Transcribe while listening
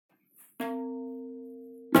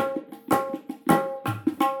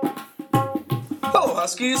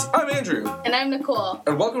Huskies, I'm Andrew. And I'm Nicole.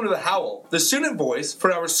 And welcome to the Howl, the student voice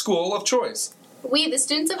for our school of choice. We, the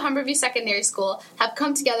students of Humberview Secondary School, have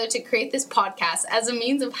come together to create this podcast as a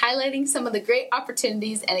means of highlighting some of the great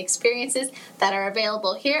opportunities and experiences that are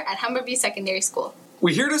available here at Humberview Secondary School.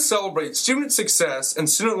 We're here to celebrate student success and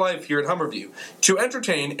student life here at Humberview, to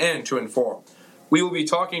entertain and to inform. We will be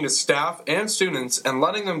talking to staff and students and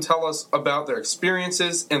letting them tell us about their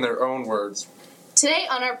experiences in their own words. Today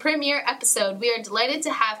on our premiere episode, we are delighted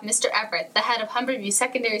to have Mr. Everett, the head of Humberview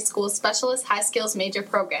Secondary School's Specialist High Skills Major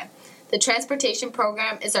Program. The transportation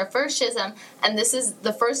program is our first SHISM, and this is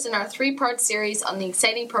the first in our three-part series on the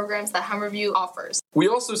exciting programs that Humberview offers. We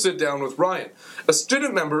also sit down with Ryan, a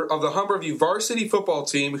student member of the Humberview varsity football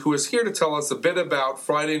team who is here to tell us a bit about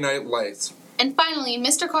Friday Night Lights. And finally,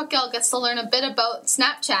 Mr. Cockell gets to learn a bit about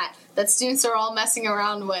Snapchat that students are all messing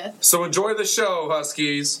around with. So enjoy the show,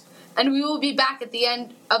 Huskies. And we will be back at the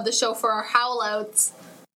end of the show for our Howl-outs.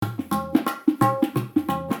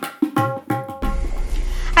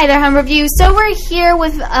 Hi there, Humberview. So we're here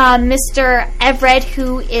with Mr. Everett,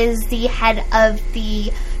 who is the head of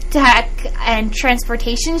the Tech and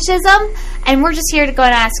Transportation SHISM, and we're just here to go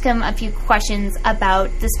and ask him a few questions about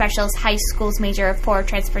the Specialist High School's major for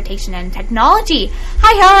Transportation and Technology.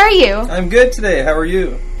 Hi, how are you? I'm good today. How are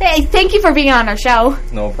you? Hey, thank you for being on our show.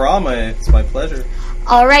 No problem. It's my pleasure.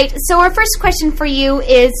 All right. So our first question for you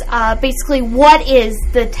is basically, what is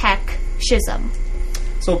the Tech SHISM?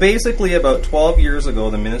 So basically, about 12 years ago,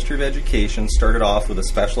 the Ministry of Education started off with a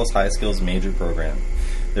Specialist High Skills Major Program.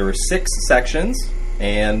 There were 6 sections,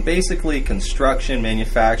 and basically construction,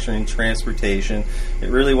 manufacturing, transportation. It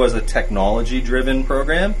really was a technology-driven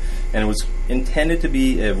program, and it was intended to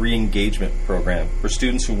be a re-engagement program for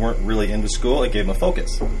students who weren't really into school. It gave them a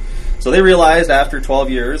focus. So they realized after 12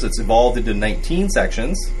 years, it's evolved into 19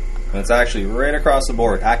 sections, and it's actually right across the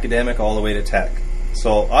board, academic all the way to tech.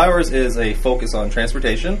 So ours is a focus on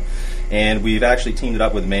transportation, and we've actually teamed it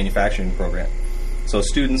up with a manufacturing program. So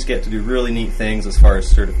students get to do really neat things as far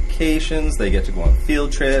as certifications, they get to go on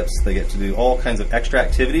field trips, they get to do all kinds of extra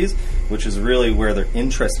activities, which is really where they're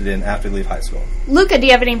interested in after they leave high school. Luca, do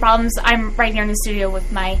you have any problems? I'm right here in the studio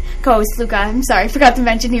with my co-host, Luca. I'm sorry, I forgot to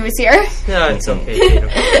mention he was here. No, it's okay, Tatum.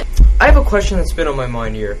 I have a question that's been on my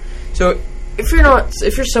mind here. So, if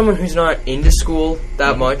you're someone who's not into school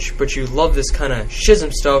that much, but you love this kind of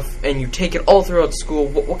SHISM stuff, and you take it all throughout school,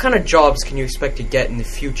 what kind of jobs can you expect to get in the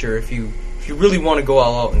future if you really want to go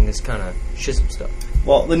all out in this kind of SHISM stuff?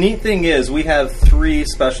 Well, the neat thing is we have 3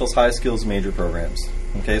 Specialist High Skills Major Programs.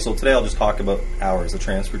 Okay, so today I'll just talk about ours, the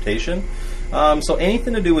transportation. So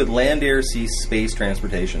anything to do with land, air, sea, space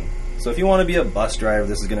transportation. So if you want to be a bus driver,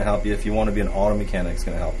 this is going to help you. If you want to be an auto mechanic, it's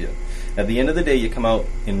going to help you. At the end of the day, you come out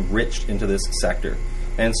enriched into this sector.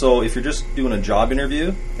 And so if you're just doing a job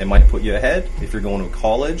interview, they might put you ahead. If you're going to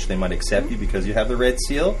college, they might accept you because you have the red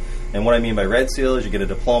seal. And what I mean by red seal is you get a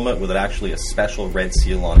diploma with actually a special red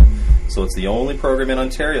seal on it. So it's the only program in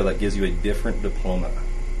Ontario that gives you a different diploma,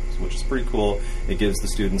 which is pretty cool. It gives the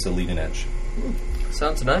students a leading edge.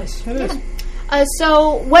 Sounds nice. It is.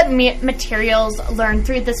 So what materials learned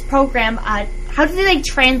through this program, how do they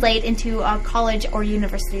translate into college or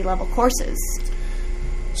university level courses?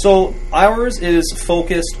 So ours is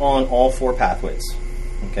focused on all 4 pathways.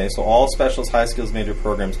 Okay, so all Specialist High Skills Major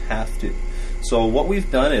Programs have to. So what we've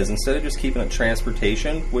done is, instead of just keeping it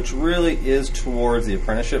transportation, which really is towards the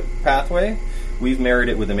apprenticeship pathway, we've married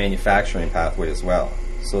it with the manufacturing pathway as well.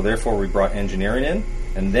 So therefore we brought engineering in,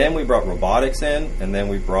 and then we brought robotics in, and then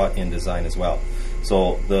we brought in design as well.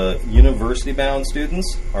 So the university-bound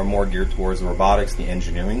students are more geared towards the robotics, the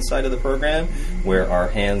engineering side of the program, where our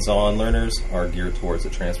hands-on learners are geared towards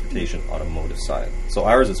the transportation, automotive side. So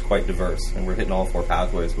ours is quite diverse, and we're hitting all 4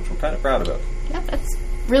 pathways, which we're kind of proud about. Yeah, that's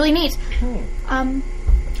really neat.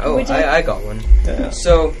 I got one. Yeah.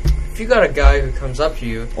 So, if you got a guy who comes up to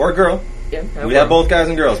you... Or a girl. Yeah, we have both guys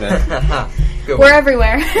and girls, man. Good We're one.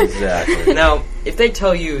 everywhere. Exactly. Now, if they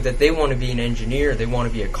tell you that they want to be an engineer, they want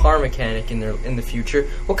to be a car mechanic in the future,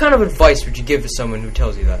 what kind of advice would you give to someone who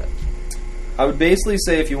tells you that? I would basically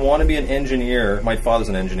say if you want to be an engineer, my father's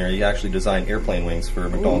an engineer, he actually designed airplane wings for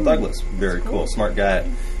McDonnell Douglas. Very cool, smart guy.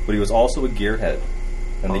 But he was also a gearhead.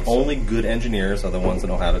 And the only good engineers are the ones that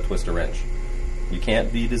know how to twist a wrench. You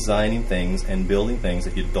can't be designing things and building things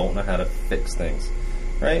if you don't know how to fix things.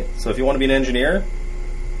 Right? So if you want to be an engineer,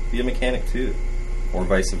 be a mechanic too. Or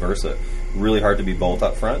vice versa. Really hard to be both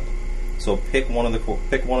up front. So pick one of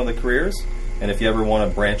the careers, and if you ever want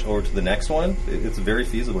to branch over to the next one, it's very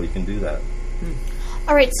feasible. You can do that.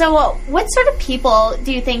 All right, so what sort of people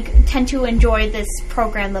do you think tend to enjoy this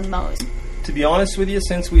program the most? To be honest with you,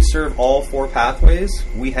 since we serve all 4 pathways,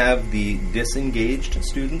 we have the disengaged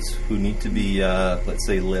students who need to be, let's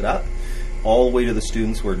say, lit up, all the way to the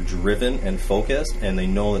students who are driven and focused, and they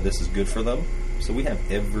know that this is good for them. So we have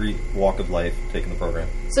every walk of life taking the program.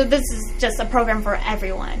 So this is just a program for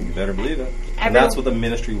everyone. You better believe it. And that's what the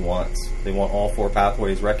ministry wants. They want all 4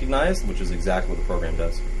 pathways recognized, which is exactly what the program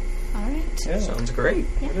does. All right. Yeah. Sounds great.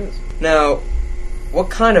 Yeah. It is. Now, what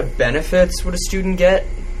kind of benefits would a student get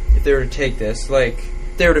if they were to take this? Like,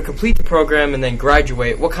 if they were to complete the program and then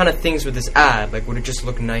graduate, what kind of things would this add? Like, would it just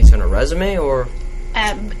look nice on a resume, or?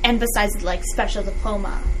 And besides, like, special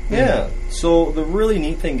diploma. Yeah. So the really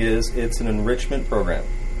neat thing is it's an enrichment program.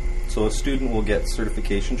 So a student will get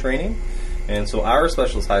certification training. And so our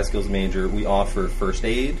specialist high skills major, we offer first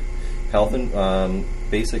aid, health and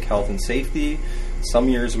basic health and safety. Some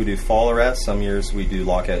years we do fall arrest. Some years we do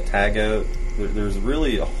lockout, tagout. There's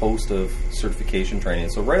really a host of certification training.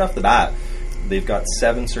 So right off the bat, they've got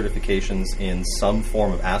 7 certifications in some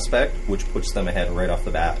form of aspect, which puts them ahead right off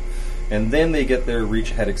the bat. And then they get their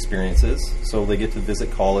reach ahead experiences. So they get to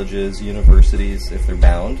visit colleges, universities if they're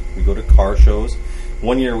bound. We go to car shows.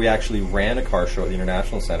 One year we actually ran a car show at the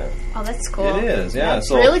International Center. Oh, that's cool. It is, yeah. That's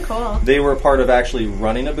so really cool. They were a part of actually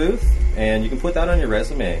running a booth, and you can put that on your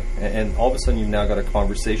resume. And all of a sudden you've now got a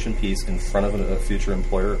conversation piece in front of a future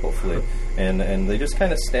employer, hopefully. And they just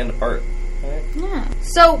kind of stand apart. Right? Yeah.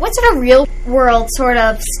 So what sort of real-world sort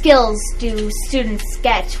of skills do students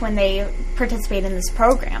get when they participate in this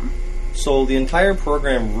program? So the entire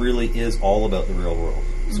program really is all about the real world.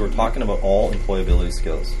 So we're talking about all employability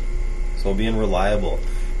skills. So being reliable.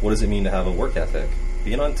 What does it mean to have a work ethic?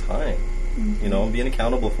 Being on time. You know, being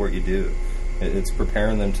accountable for what you do. It's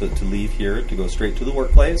preparing them to leave here, to go straight to the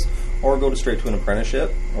workplace, or go straight to an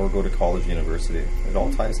apprenticeship, or go to college, university. It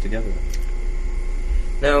all ties together.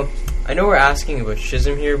 Now, I know we're asking about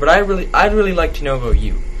Schism here, but I'd really like to know about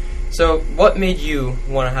you. So, what made you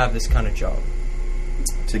want to have this kind of job?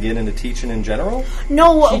 To get into teaching in general?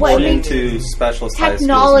 No, what Or made into specialist high skills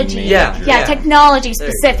technology? major? Yeah, technology There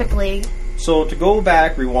you go. specifically. So to go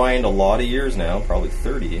back, rewind a lot of years now, probably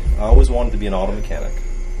 30, I always wanted to be an auto mechanic.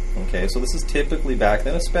 Okay, so this is typically back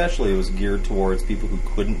then, especially, it was geared towards people who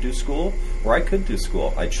couldn't do school, or I could do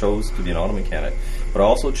school. I chose to be an auto mechanic, but I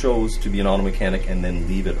also chose to be an auto mechanic and then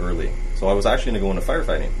leave it early. So I was actually going to go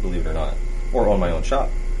into firefighting, believe it or not, or own my own shop.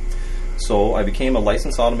 So I became a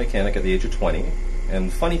licensed auto mechanic at the age of 20. And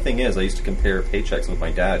the funny thing is, I used to compare paychecks with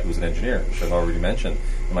my dad, who was an engineer, which I've already mentioned,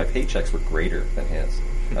 and my paychecks were greater than his.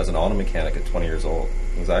 As an auto mechanic at 20 years old,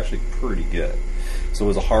 it was actually pretty good. So it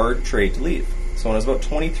was a hard trade to leave. So when I was about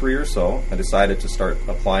 23 or so, I decided to start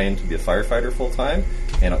applying to be a firefighter full-time,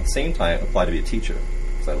 and at the same time, apply to be a teacher.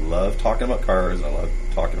 Because I love talking about cars, and I love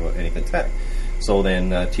talking about anything tech. So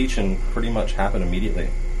then teaching pretty much happened immediately.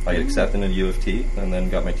 I got accepted into U of T, and then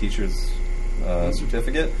got my teacher's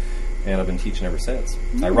certificate, and I've been teaching ever since.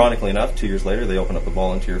 Ironically enough, 2 years later, they opened up a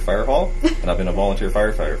volunteer fire hall, and I've been a volunteer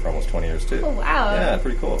firefighter for almost 20 years, too. Oh, wow. Yeah,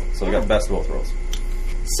 pretty cool. So we got the best of both worlds.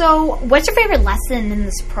 So, what's your favorite lesson in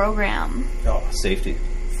this program? Oh, safety.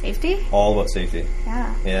 Safety? All about safety.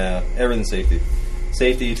 Yeah. Yeah, everything safety.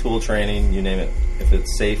 Safety, tool training, you name it. If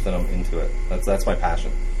it's safe, then I'm into it. That's my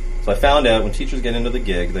passion. So I found out when teachers get into the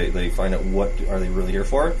gig, they find out what are they really here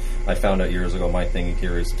for. I found out years ago my thing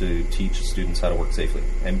here is to teach students how to work safely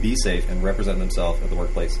and be safe and represent themselves at the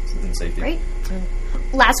workplace in safety. Great.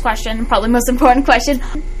 Last question, probably most important question.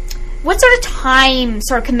 What sort of time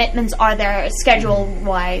sort of commitments are there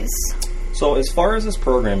schedule-wise? So as far as this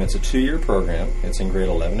program, it's a 2-year program. It's in grade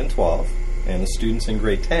 11 and 12. And the students in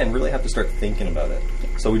grade 10 really have to start thinking about it.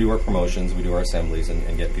 So we do our promotions, we do our assemblies,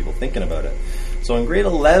 and get people thinking about it. So in grade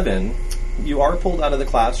 11, you are pulled out of the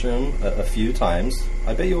classroom a few times.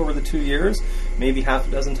 I bet you over the 2 years, maybe half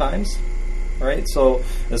a dozen times. All right? So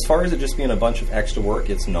as far as it just being a bunch of extra work,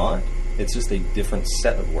 it's not. It's just a different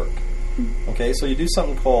set of work. Okay, so you do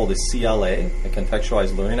something called a CLA, a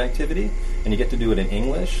contextualized learning activity, and you get to do it in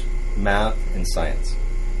English, math, and science.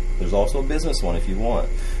 There's also a business one if you want.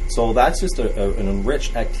 So that's just an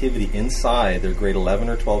enriched activity inside their grade 11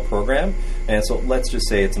 or 12 program. And so let's just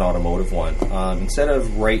say it's an automotive one. Instead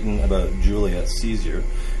of writing about Julius Caesar,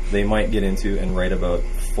 they might get into and write about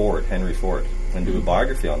Ford, Henry Ford, and do a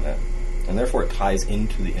biography on that. And therefore it ties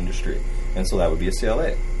into the industry. And so that would be a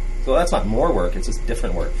CLA. So that's not more work, it's just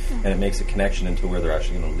different work. And it makes a connection into where they're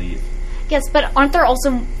actually going to leave. Yes, but aren't there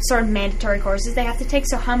also sort of mandatory courses they have to take?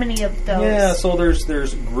 So how many of those? Yeah, so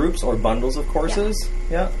there's groups or bundles of courses,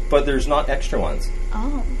 but there's not extra ones.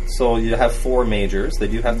 Oh. So you have 4 majors. They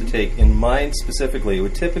do have to take, in mine specifically, it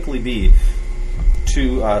would typically be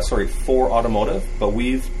 4 automotive, but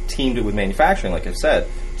we've teamed it with manufacturing, like I've said.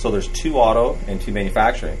 So there's 2 auto and 2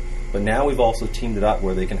 manufacturing. But now we've also teamed it up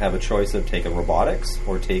where they can have a choice of take a robotics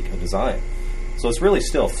or take a design. So it's really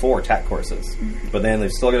still 4 tech courses. But then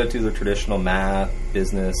they've still got to do their traditional math,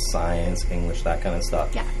 business, science, English, that kind of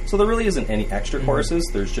stuff. Yeah. So there really isn't any extra courses.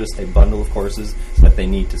 There's just a bundle of courses that they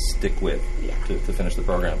need to stick with to finish the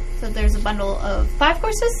program. So there's a bundle of 5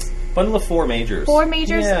 courses? Bundle of 4 majors. 4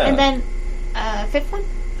 majors? Yeah. And then 5th one?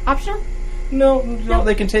 Optional? No,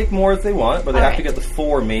 they can take more if they want, but they have to get the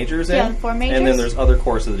 4 majors in. Yeah, the 4 majors. And then there's other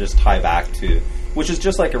courses that just tie back to, which is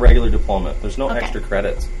just like a regular diploma. There's no extra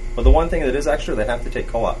credits. But the one thing that is extra, they have to take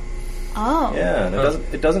co-op. Oh. Yeah,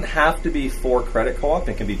 and it doesn't have to be 4 credit co-op.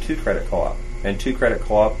 It can be 2 credit co-op. And 2 credit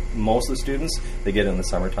co-op, most of the students, they get in the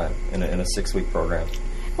summertime in a 6-week program.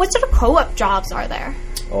 What sort of co-op jobs are there?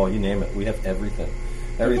 Oh, you name it. We have everything.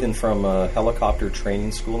 Everything from a helicopter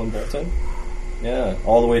training school in Bolton. Yeah,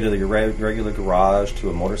 all the way to your regular garage, to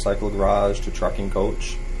a motorcycle garage, to trucking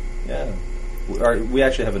coach. Yeah. We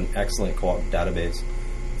actually have an excellent co-op database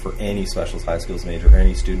for any specialist high skills major, or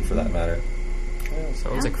any student for that matter. Yeah,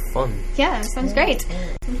 sounds like fun. Yeah, sounds great.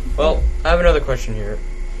 Well, I have another question here.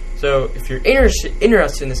 So, if you're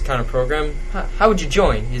interested in this kind of program, how would you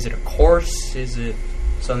join? Is it a course? Is it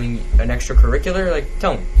something, an extracurricular? Like,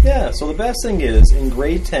 tell me. Yeah, so the best thing is, in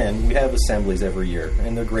grade 10, we have assemblies every year,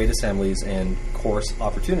 and they're great assemblies and course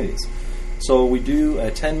opportunities. So we do a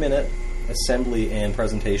 10-minute assembly and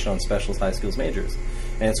presentation on specialist high skills majors.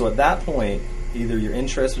 And so at that point, either you're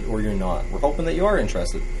interested or you're not. We're hoping that you are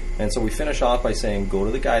interested. And so we finish off by saying, go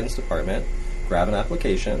to the guidance department, grab an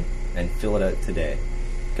application, and fill it out today.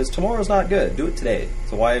 Because tomorrow's not good. Do it today.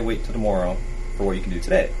 So why wait till tomorrow for what you can do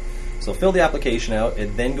today? So fill the application out.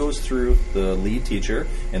 It then goes through the lead teacher,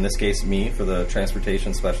 in this case me, for the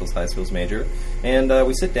transportation specialist high skills major. And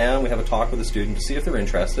we sit down, we have a talk with the student to see if they're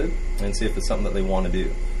interested and see if it's something that they want to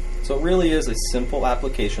do. So it really is a simple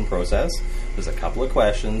application process. There's a couple of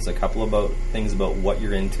questions, a couple about things about what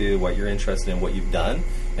you're into, what you're interested in, what you've done,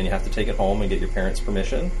 and you have to take it home and get your parents'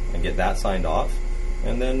 permission and get that signed off,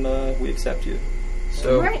 and then we accept you.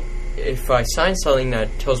 So, if I sign something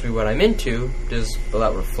that tells me what I'm into, will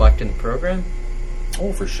that reflect in the program?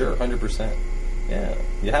 Oh, for sure, 100%. Yeah,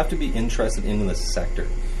 you have to be interested in this sector.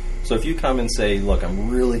 So if you come and say, look, I'm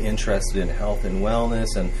really interested in health and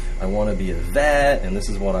wellness, and I want to be a vet, and this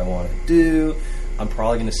is what I want to do, I'm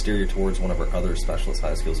probably going to steer you towards one of our other specialist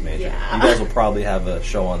high skills majors. Yeah. You guys will probably have a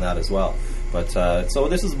show on that as well. But so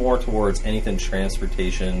this is more towards anything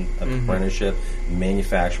transportation, apprenticeship,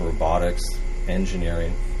 manufacturing, robotics,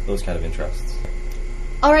 engineering, those kind of interests.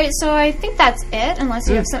 All right, so I think that's it, unless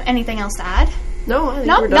you have anything else to add. No, I think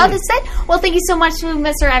No, we're done. that's it. Well, thank you so much,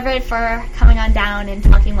 Mr. Everett, for coming on down and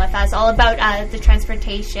talking with us all about the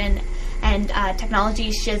transportation and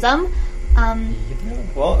technology schism.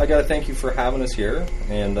 Well, I got to thank you for having us here,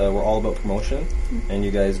 and we're all about promotion, and you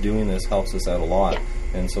guys doing this helps us out a lot. Yeah.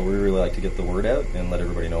 And so we really like to get the word out and let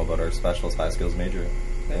everybody know about our specialist high skills major.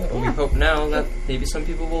 Well, we hope now that maybe some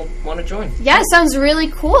people will want to join. Yeah, it sounds really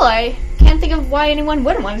cool. I can't think of why anyone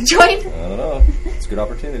wouldn't want to join. I don't know. It's a good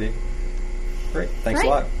opportunity. Great. Thanks a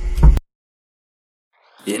lot.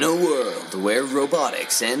 In a world where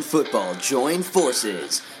robotics and football join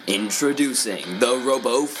forces, introducing the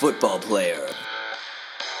Robo Football Player.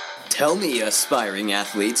 Tell me, aspiring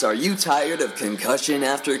athletes, are you tired of concussion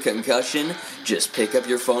after concussion? Just pick up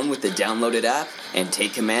your phone with the downloaded app and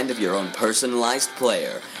take command of your own personalized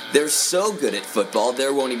player. They're so good at football,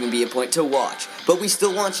 there won't even be a point to watch. But we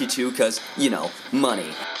still want you to, because,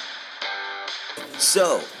 money.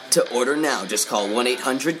 So, to order now, just call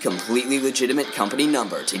 1-800 completely legitimate company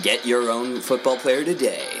number to get your own football player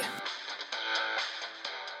today.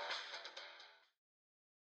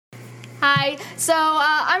 Hi, so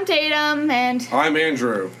I'm Tatum, and I'm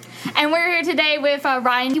Andrew. And we're here today with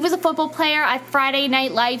Ryan. He was a football player at Friday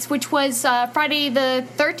Night Lights, which was Friday the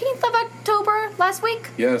 13th of October last week.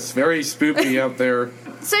 Yes, very spooky out there.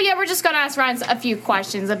 So yeah, we're just going to ask Ryan a few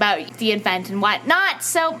questions about the event and whatnot.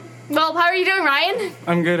 So, well, how are you doing, Ryan?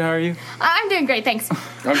 I'm good, how are you? I'm doing great, thanks.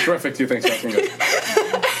 I'm terrific too, thanks for asking good.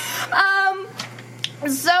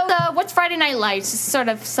 What's Friday Night Lights? Just sort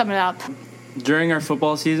of sum it up. During our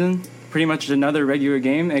football season, pretty much another regular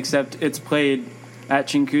game, except it's played at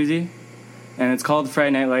Chinguzi, and it's called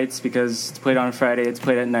Friday Night Lights because it's played on a Friday, it's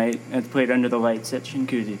played at night, and it's played under the lights at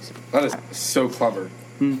Chinguzi. That is so clever.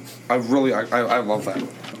 I love that.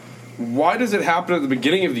 Why does it happen at the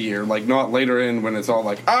beginning of the year, like not later in when it's all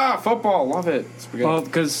like, football, love it? Well,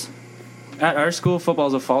 because at our school, football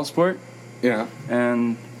is a fall sport. Yeah.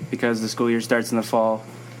 And because the school year starts in the fall,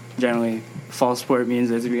 generally fall sport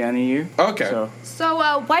means it's the beginning of the year. Okay. So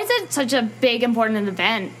why is it such a big, important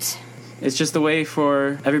event? It's just a way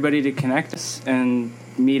for everybody to connect and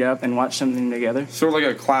meet up and watch something together. Sort of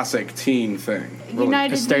like a classic teen thing. Really.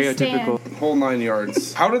 United A stereotypical. Whole 9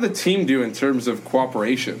 yards. How did the team do in terms of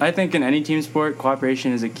cooperation? I think in any team sport,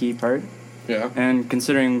 cooperation is a key part. Yeah. And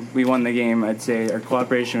considering we won the game, I'd say our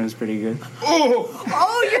cooperation was pretty good.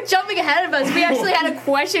 Oh, you're jumping ahead of us. We actually had a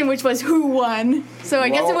question, which was who won. So I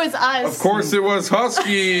guess it was us. Of course it was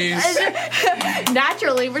Huskies.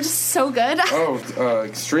 Naturally, we're just so good.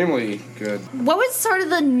 Extremely good. What was sort of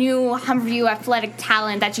the new Humberview athletic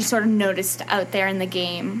talent that you sort of noticed out there in the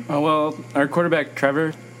game? Oh, well, our quarterback,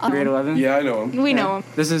 Trevor, grade 11. Yeah, I know him. We know him.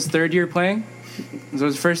 This is his third year playing. So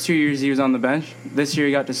his first 2 years he was on the bench. This year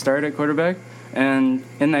he got to start at quarterback. And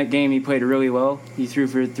in that game he played really well. He threw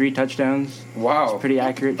for 3 touchdowns. Wow. Pretty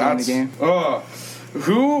accurate during the game.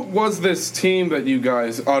 Who was this team that you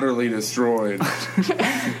guys utterly destroyed?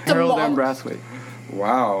 Harold and Brathwaite.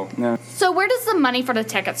 Wow. Yeah. So where does the money for the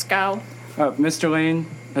tickets go? Mr. Lane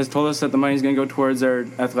has told us that the money's going to go towards our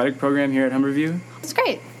athletic program here at Humberview. It's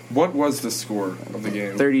great. What was the score of the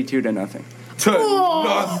game? 32-0. To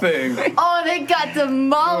nothing. Oh, they got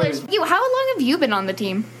demolished. How long have you been on the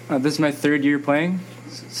team? This is my 3rd year playing.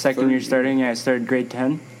 Second year starting. Yeah, I started grade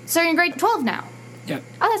 10. So you're in grade 12 now? Yeah.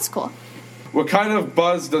 Oh, that's cool. What kind of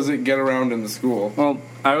buzz does it get around in the school? Well,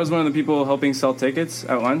 I was one of the people helping sell tickets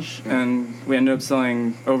at lunch, and we ended up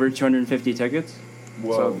selling over 250 tickets.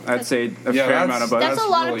 Whoa. So I'd say a fair amount of buzz. That's a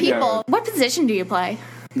lot of really people. What position do you play?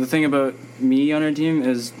 The thing about me on our team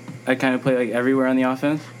is I kind of play like everywhere on the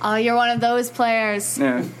offense. Oh, you're one of those players.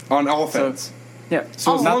 Yeah. On offense. Yeah.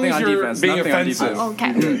 So as long nothing as on you're defense. being Nothing on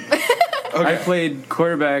offensive. defense. Okay. I played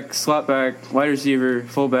quarterback, slot back, wide receiver,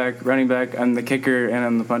 fullback, running back. I'm the kicker and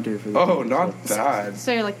I'm the punter for the team. Oh, not bad.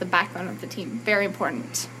 So you're like the backbone of the team. Very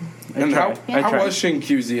important. And how tried. was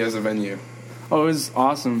Shinkuzi as a venue? Oh, it was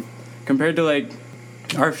awesome. Compared to like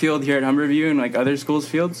our field here at Humberview and like other schools'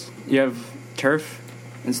 fields, you have turf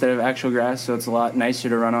instead of actual grass, so it's a lot nicer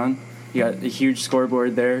to run on. You got a huge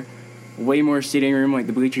scoreboard there, way more seating room. Like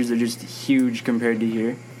the bleachers are just huge compared to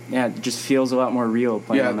here. Yeah, it just feels a lot more real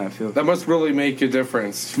playing on that field. That must really make a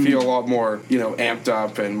difference. Feel a lot more, amped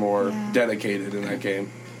up and more dedicated in that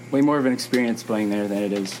game. Way more of an experience playing there than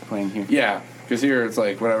it is playing here. Yeah, because here it's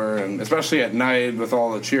like whatever, and especially at night with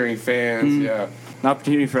all the cheering fans. Yeah, an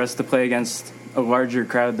opportunity for us to play against a larger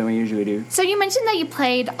crowd than we usually do. So you mentioned that you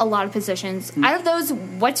played a lot of positions. Out of those,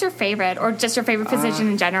 what's your favorite, or just your favorite position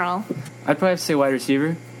in general? I'd probably have to say wide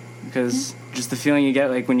receiver, because just the feeling you get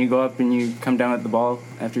like when you go up and you come down with the ball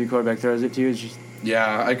after your quarterback throws it to you is just...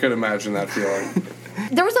 Yeah, I could imagine that feeling.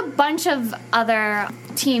 There was a bunch of other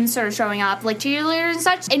teams sort of showing up, like cheerleaders and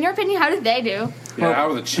such. In your opinion, how did they do? Yeah, how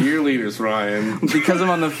are the cheerleaders, Ryan? Because I'm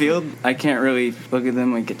on the field, I can't really look at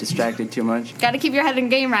them and get distracted too much. Got to keep your head in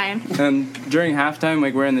game, Ryan. And during halftime,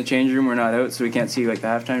 like we're in the change room, we're not out, so we can't see like the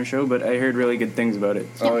halftime show, but I heard really good things about it.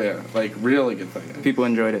 Oh yeah, like really good things. People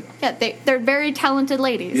enjoyed it. Yeah, they're very talented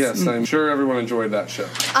ladies. Yes, I'm sure everyone enjoyed that show.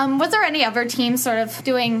 Was there any other teams sort of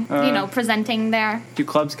doing, presenting there? Do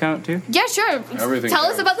clubs count too? Yeah, sure. Everything Tell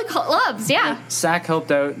us counts. about the clubs, yeah. SAC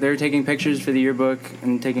helped out. They were taking pictures for the yearbook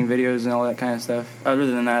and taking videos and all that kind of stuff. Other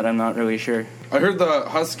than that, I'm not really sure. I heard the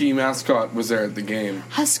Husky mascot was there at the game.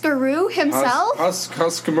 Huskaroo himself?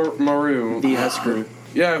 Huskaroo. The Husker.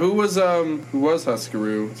 Yeah, who was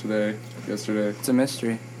Huskaroo yesterday? It's a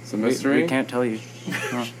mystery. It's a mystery? We can't tell you.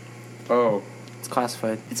 No, Oh. it's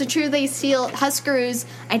classified. It's true they seal Huskaroo's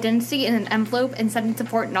identity in an envelope and send it to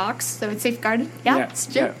Fort Knox, so it's safeguarded. Yeah, it's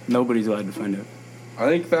true. Yeah, nobody's allowed to find out. I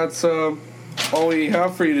think that's all we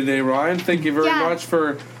have for you today, Ryan. Thank you very much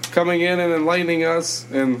for coming in and enlightening us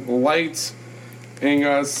and lighting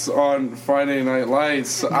us on Friday Night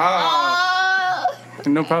Lights. No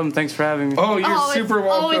problem. Thanks for having me. Oh, you're super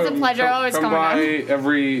welcome. Always a pleasure. Always come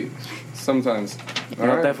by sometimes. All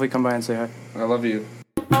I'll right? definitely come by and say hi. I love you.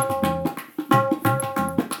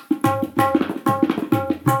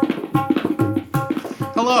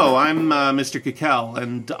 Hello, I'm Mr. Kakel,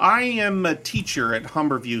 and I am a teacher at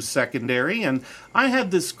Humberview Secondary, and I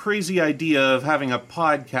had this crazy idea of having a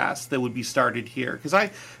podcast that would be started here, because I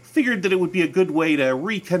figured that it would be a good way to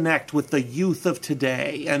reconnect with the youth of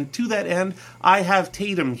today, and to that end, I have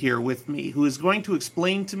Tatum here with me, who is going to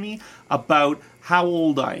explain to me about how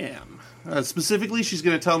old I am. Specifically, she's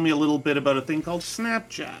going to tell me a little bit about a thing called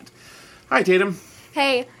Snapchat. Hi, Tatum.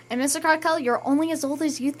 Hey, and Mr. Carkel, you're only as old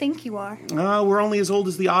as you think you are. We're only as old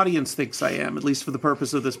as the audience thinks I am, at least for the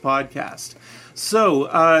purpose of this podcast. So,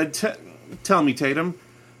 tell me, Tatum,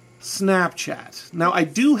 Snapchat. Now, I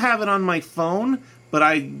do have it on my phone, but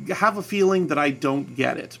I have a feeling that I don't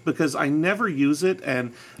get it, because I never use it,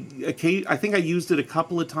 and I think I used it a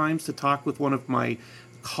couple of times to talk with one of my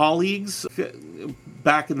colleagues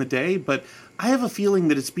back in the day, but I have a feeling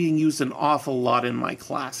that it's being used an awful lot in my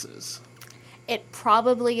classes. It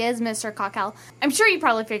probably is, Mr. Cockell. I'm sure you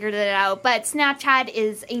probably figured it out, but Snapchat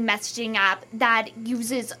is a messaging app that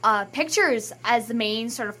uses pictures as the main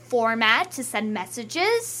sort of format to send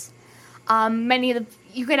messages.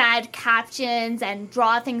 You can add captions and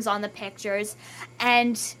draw things on the pictures.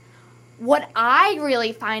 And what I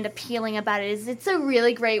really find appealing about it is it's a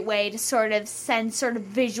really great way to sort of send sort of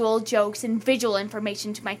visual jokes and visual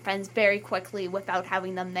information to my friends very quickly without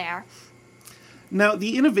having them there. Now,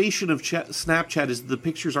 the innovation of Snapchat is the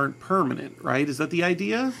pictures aren't permanent, right? Is that the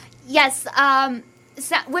idea? Yes.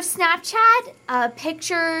 With Snapchat,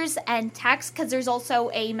 pictures and text, because there's also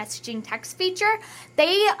a messaging text feature,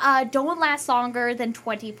 they don't last longer than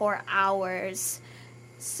 24 hours.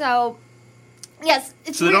 So, yes.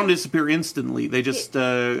 So they don't disappear instantly. They just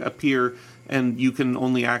appear, and you can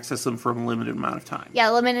only access them for a limited amount of time. Yeah,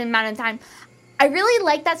 limited amount of time. I really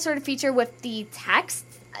like that sort of feature with the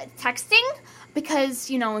texting, because,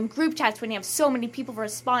 in group chats, when you have so many people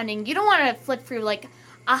responding, you don't want to flip through,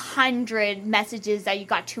 100 messages that you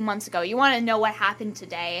got 2 months ago. You want to know what happened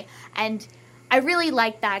today. And I really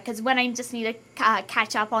like that, because when I just need to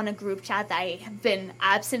catch up on a group chat that I have been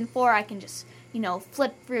absent for, I can just,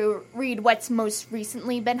 flip through, read what's most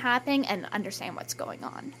recently been happening, and understand what's going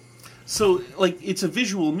on. So, it's a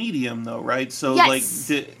visual medium, though, right? So, yes.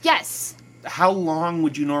 Yes. How long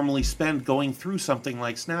would you normally spend going through something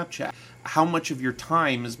like Snapchat? How much of your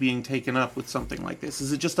time is being taken up with something like this?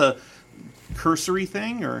 Is it just a cursory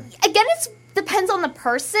thing, or? Again, it depends on the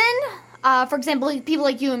person. For example, people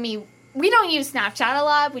like you and me, we don't use Snapchat a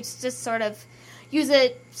lot. We just sort of use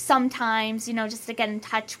it sometimes, just to get in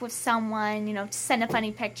touch with someone, to send a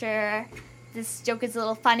funny picture. This joke is a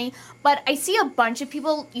little funny. But I see a bunch of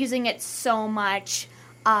people using it so much.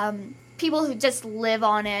 People who just live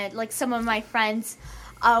on it, like some of my friends.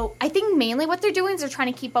 I think mainly what they're doing is they're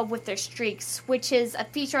trying to keep up with their streaks, which is a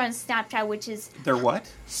feature on Snapchat, which is... Their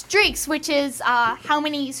what? Streaks, which is how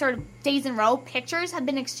many sort of days in a row pictures have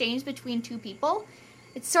been exchanged between two people.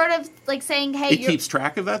 It's sort of like saying, hey... It keeps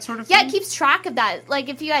track of that sort of thing? Yeah, it keeps track of that. Like,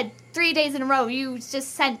 if you had 3 days in a row, you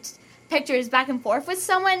just sent pictures back and forth with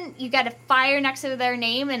someone, you got a fire next to their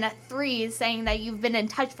name and a 3 saying that you've been in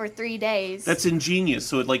touch for 3 days. That's ingenious.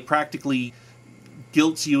 So it, practically...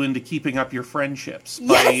 guilts you into keeping up your friendships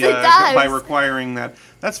by requiring that.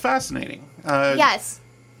 That's fascinating. Yes.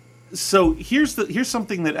 So here's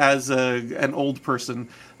something that, as an old person,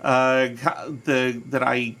 that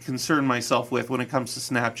I concern myself with when it comes to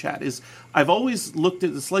Snapchat is I've always looked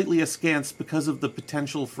at it slightly askance because of the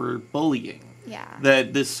potential for bullying. Yeah.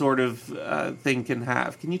 That this sort of thing can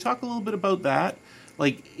have. Can you talk a little bit about that?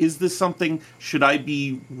 Is this something? Should I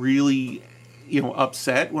be really,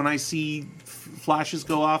 upset when I see flashes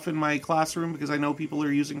go off in my classroom because I know people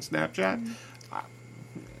are using Snapchat? Mm-hmm.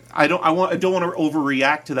 I don't want to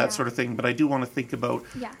overreact to that sort of thing, but I do want to think about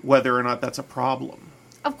whether or not that's a problem.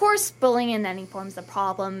 Of course, bullying in any form is a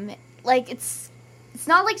problem. It's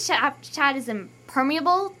not like Snapchat is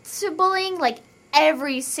impermeable to bullying.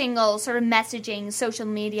 Every single sort of messaging, social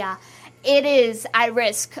media, it is at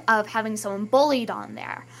risk of having someone bullied on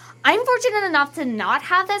there. I'm fortunate enough to not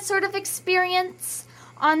have that sort of experience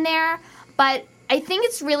on there, but I think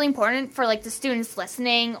it's really important for the students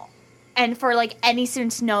listening and for any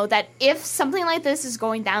students to know that if something like this is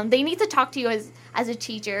going down, they need to talk to you as a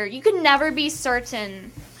teacher. You can never be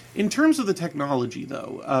certain. In terms of the technology,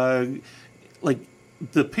 though,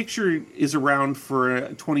 the picture is around for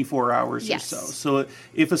 24 hours or so. So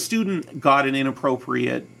if a student got an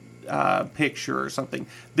inappropriate picture or something,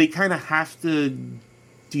 they kind of have to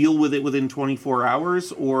deal with it within 24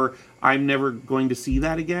 hours, or I'm never going to see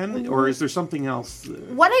that again? Or is there something else?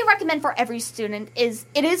 What I recommend for every student is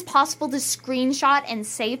it is possible to screenshot and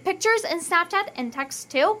save pictures in Snapchat and text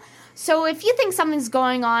too. So if you think something's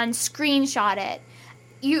going on, screenshot it.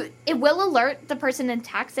 It will alert the person in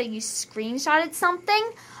text that you screenshotted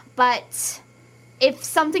something, but if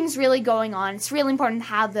something's really going on, it's really important to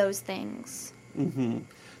have those things. Mm-hmm.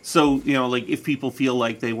 So, if people feel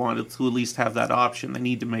like they wanted to at least have that option, they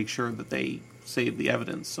need to make sure that they save the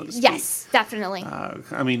evidence, so to speak. Yes, definitely.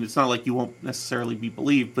 It's not like you won't necessarily be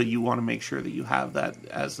believed, but you want to make sure that you have that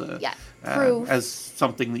as proof. As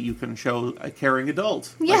something that you can show a caring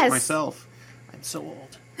adult, like myself. I'm so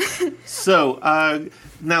old. So,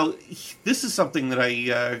 now, this is something that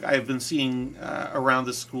I've been seeing around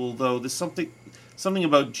the school, though. There's something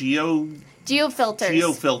about geofilters.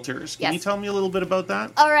 Can you tell me a little bit about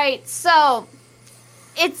that? All right. So,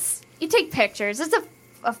 you take pictures. It's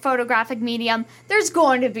a photographic medium. There's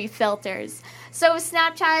going to be filters. So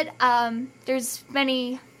Snapchat, there's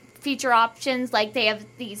many feature options, like they have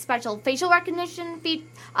these special facial recognition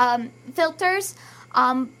filters.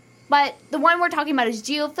 But the one we're talking about is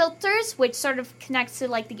geofilters, which sort of connects to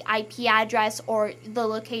like the IP address or the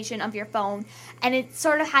location of your phone. And it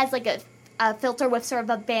sort of has like a filter with sort of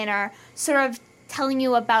a banner sort of telling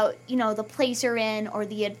you about, the place you're in or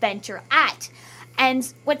the event you're at.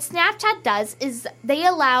 And what Snapchat does is they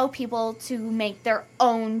allow people to make their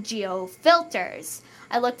own geofilters.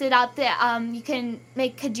 I looked it up. You can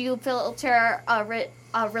make a geofilter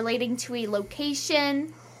relating to a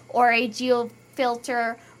location or a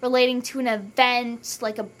geofilter relating to an event,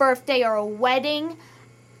 like a birthday or a wedding.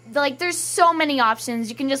 Like, there's so many options.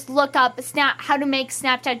 You can just look up how to make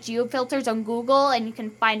Snapchat geofilters on Google, and you can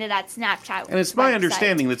find it at Snapchat. And it's my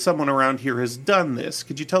understanding that someone around here has done this.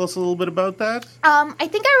 Could you tell us a little bit about that? I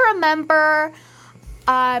think I remember,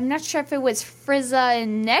 I'm not sure if it was Frizza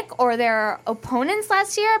and Nick or their opponents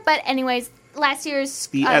last year, but anyways, last year's...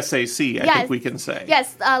 The SAC, I think we can say.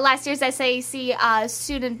 Yes, last year's SAC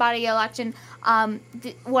student body election,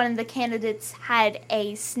 one of the candidates had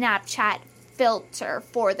a Snapchat filter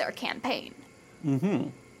for their campaign. Mm-hmm.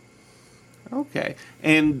 Okay.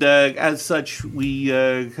 And as such, we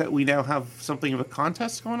now have something of a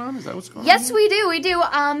contest going on? Is that what's going on? Yes, we do.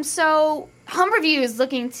 So Humberview is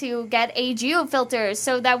looking to get a geofilter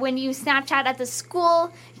so that when you Snapchat at the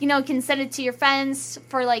school, you can send it to your friends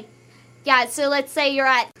for so let's say you're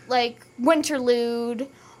at Winterlude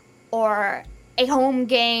or a home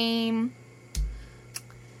game.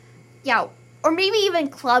 Yeah, or maybe even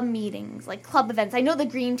club meetings, like club events. I know the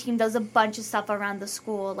green team does a bunch of stuff around the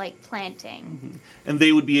school, like planting. Mm-hmm. And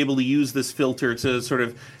they would be able to use this filter to sort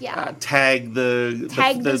of tag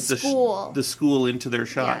the school. The school into their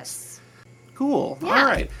shots. Yes. Cool. Yeah. All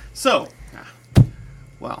right. So,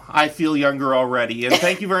 well, I feel younger already. And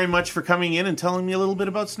thank you very much for coming in and telling me a little bit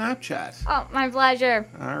about Snapchat. Oh, my pleasure.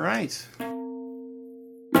 All right.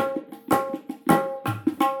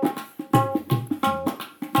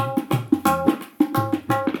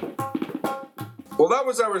 Well, that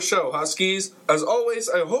was our show, Huskies. As always,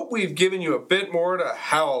 I hope we've given you a bit more to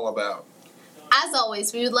howl about. As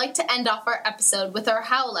always, we would like to end off our episode with our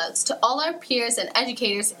howl-outs to all our peers and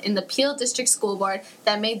educators in the Peel District School Board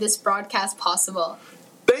that made this broadcast possible.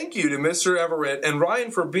 Thank you to Mr. Everett and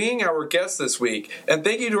Ryan for being our guests this week, and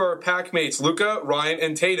thank you to our pack mates Luca, Ryan,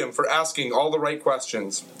 and Tatum for asking all the right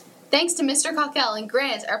questions. Thanks to Mr. Cockell and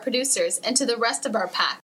Grant, our producers, and to the rest of our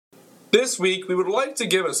pack. This week, we would like to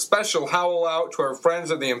give a special howl out to our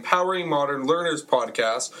friends at the Empowering Modern Learners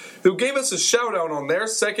podcast, who gave us a shout out on their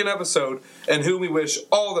second episode and whom we wish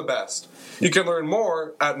all the best. You can learn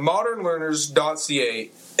more at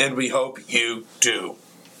modernlearners.ca, and we hope you do.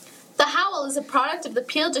 The Howl is a product of the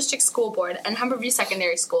Peel District School Board and Humberview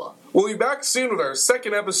Secondary School. We'll be back soon with our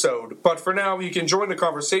second episode, but for now, you can join the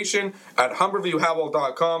conversation at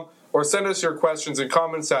humberviewhowl.com or send us your questions and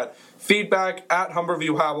comments at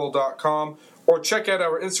feedback@humberviewhowl.com or check out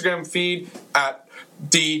our Instagram feed at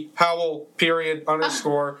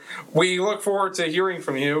 @thehowl_. We look forward to hearing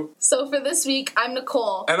from you. So for this week, I'm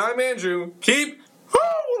Nicole. And I'm Andrew. Keep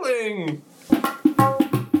howling!